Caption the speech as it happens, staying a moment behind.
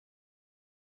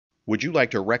Would you like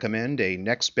to recommend a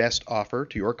next best offer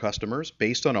to your customers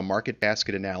based on a market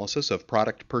basket analysis of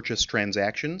product purchase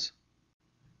transactions?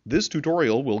 This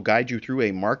tutorial will guide you through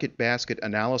a market basket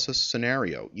analysis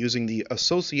scenario using the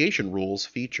Association Rules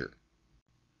feature.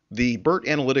 The BIRT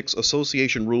Analytics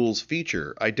Association Rules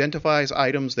feature identifies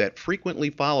items that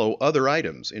frequently follow other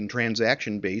items in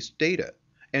transaction-based data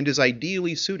and is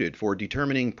ideally suited for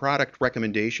determining product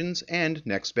recommendations and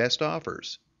next best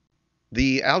offers.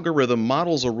 The algorithm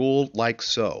models a rule like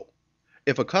so.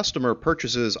 If a customer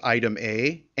purchases item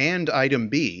A and item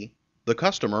B, the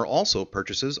customer also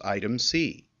purchases item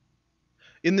C.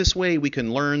 In this way, we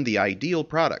can learn the ideal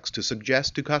products to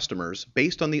suggest to customers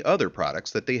based on the other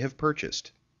products that they have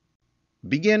purchased.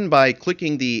 Begin by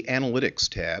clicking the Analytics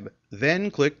tab, then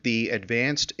click the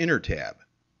Advanced Inner tab.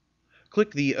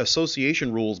 Click the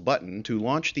Association Rules button to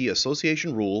launch the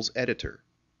Association Rules editor.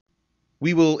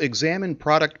 We will examine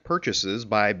product purchases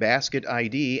by basket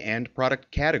ID and product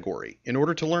category in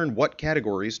order to learn what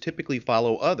categories typically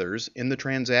follow others in the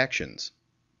transactions.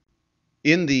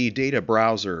 In the data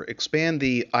browser, expand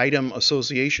the Item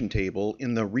Association table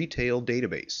in the Retail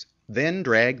database. Then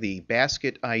drag the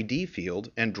Basket ID field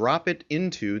and drop it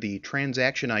into the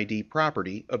Transaction ID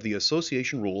property of the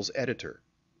Association Rules editor.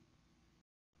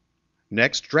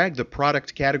 Next, drag the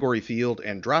Product Category field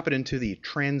and drop it into the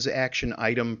Transaction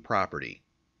Item property.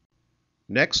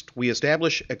 Next, we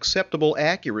establish acceptable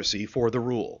accuracy for the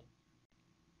rule.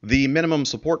 The Minimum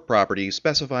Support property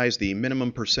specifies the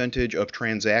minimum percentage of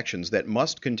transactions that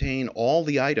must contain all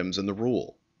the items in the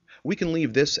rule. We can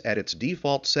leave this at its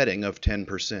default setting of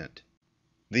 10%.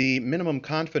 The Minimum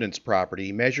Confidence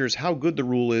property measures how good the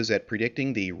rule is at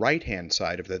predicting the right-hand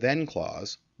side of the then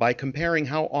clause by comparing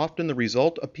how often the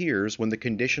result appears when the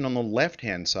condition on the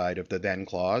left-hand side of the then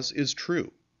clause is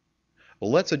true.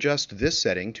 Let's adjust this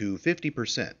setting to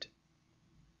 50%.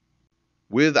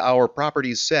 With our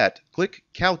properties set, click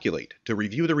Calculate to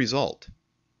review the result.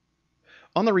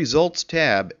 On the Results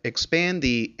tab, expand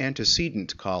the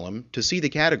Antecedent column to see the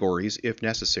categories if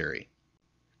necessary.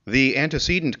 The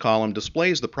Antecedent column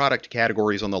displays the product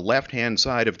categories on the left-hand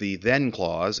side of the Then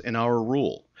clause in our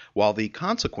rule, while the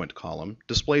Consequent column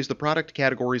displays the product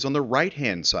categories on the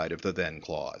right-hand side of the Then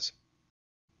clause.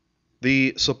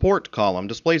 The Support column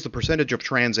displays the percentage of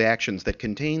transactions that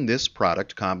contain this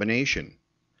product combination,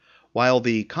 while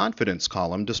the Confidence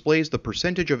column displays the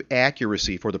percentage of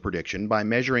accuracy for the prediction by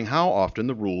measuring how often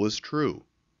the rule is true.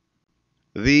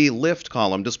 The Lift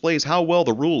column displays how well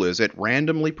the rule is at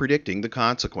randomly predicting the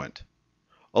consequent.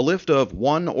 A lift of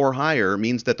 1 or higher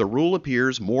means that the rule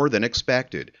appears more than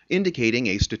expected, indicating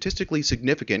a statistically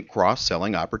significant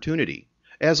cross-selling opportunity,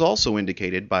 as also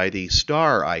indicated by the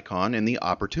star icon in the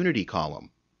Opportunity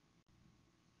column.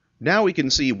 Now we can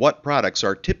see what products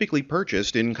are typically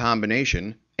purchased in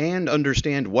combination and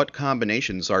understand what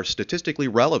combinations are statistically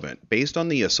relevant based on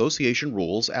the Association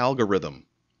Rules algorithm.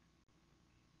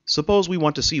 Suppose we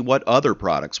want to see what other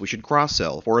products we should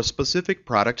cross-sell for a specific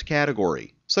product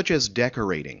category, such as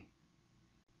decorating.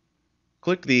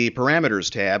 Click the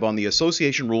Parameters tab on the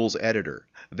Association Rules editor,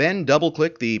 then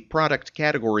double-click the Product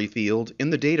Category field in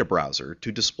the data browser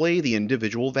to display the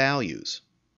individual values.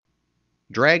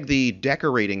 Drag the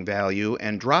Decorating value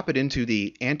and drop it into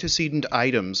the Antecedent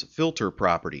Items filter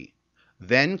property,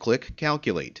 then click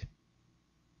Calculate.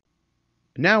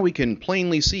 Now we can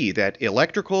plainly see that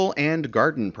electrical and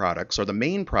garden products are the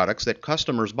main products that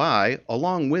customers buy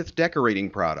along with decorating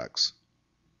products.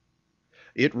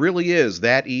 It really is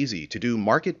that easy to do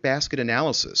market basket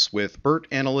analysis with BIRT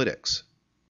Analytics.